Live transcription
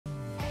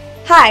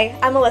Hi,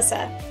 I'm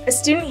Alyssa, a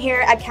student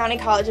here at County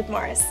College of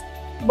Morris.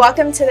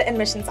 Welcome to the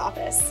admissions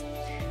office.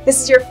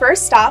 This is your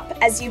first stop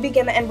as you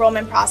begin the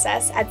enrollment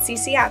process at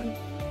CCM.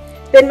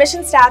 The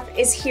admissions staff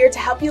is here to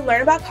help you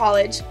learn about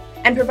college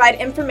and provide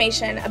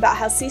information about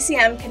how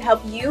CCM can help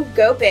you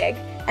go big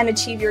and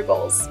achieve your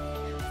goals.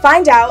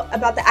 Find out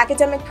about the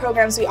academic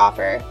programs we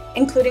offer,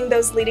 including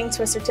those leading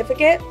to a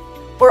certificate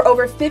or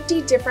over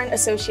 50 different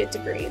associate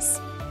degrees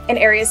in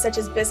areas such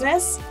as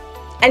business,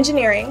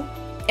 engineering,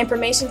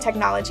 information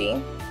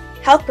technology,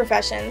 health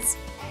professions,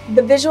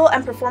 the visual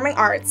and performing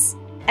arts,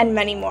 and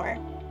many more.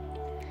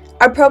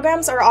 Our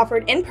programs are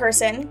offered in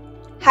person,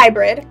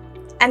 hybrid,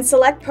 and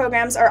select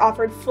programs are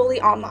offered fully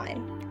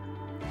online.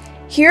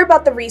 Hear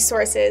about the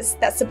resources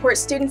that support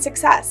student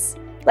success,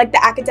 like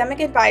the academic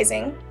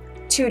advising,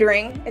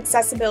 tutoring,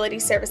 accessibility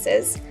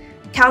services,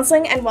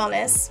 counseling and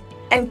wellness,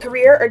 and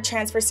career or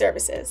transfer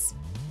services.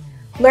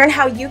 Learn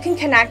how you can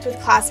connect with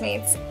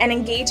classmates and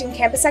engage in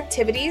campus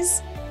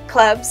activities,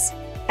 clubs,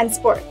 and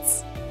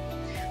sports.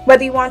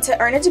 Whether you want to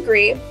earn a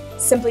degree,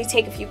 simply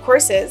take a few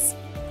courses,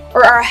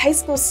 or are a high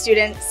school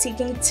student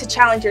seeking to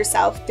challenge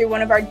yourself through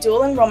one of our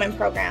dual enrollment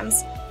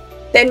programs,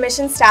 the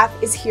admissions staff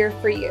is here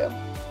for you.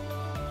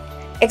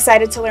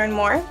 Excited to learn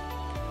more?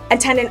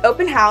 Attend an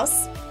open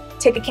house,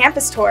 take a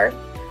campus tour,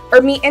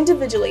 or meet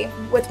individually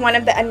with one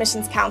of the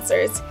admissions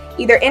counselors,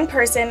 either in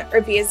person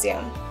or via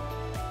Zoom.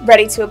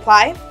 Ready to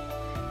apply?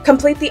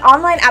 Complete the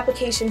online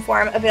application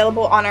form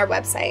available on our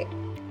website.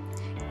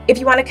 If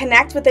you want to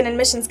connect with an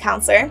admissions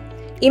counselor,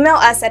 email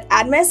us at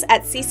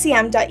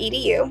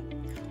admis@ccm.edu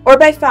or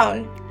by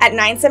phone at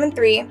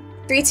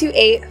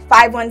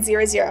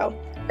 973-328-5100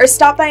 or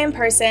stop by in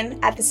person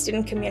at the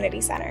Student Community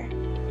Center.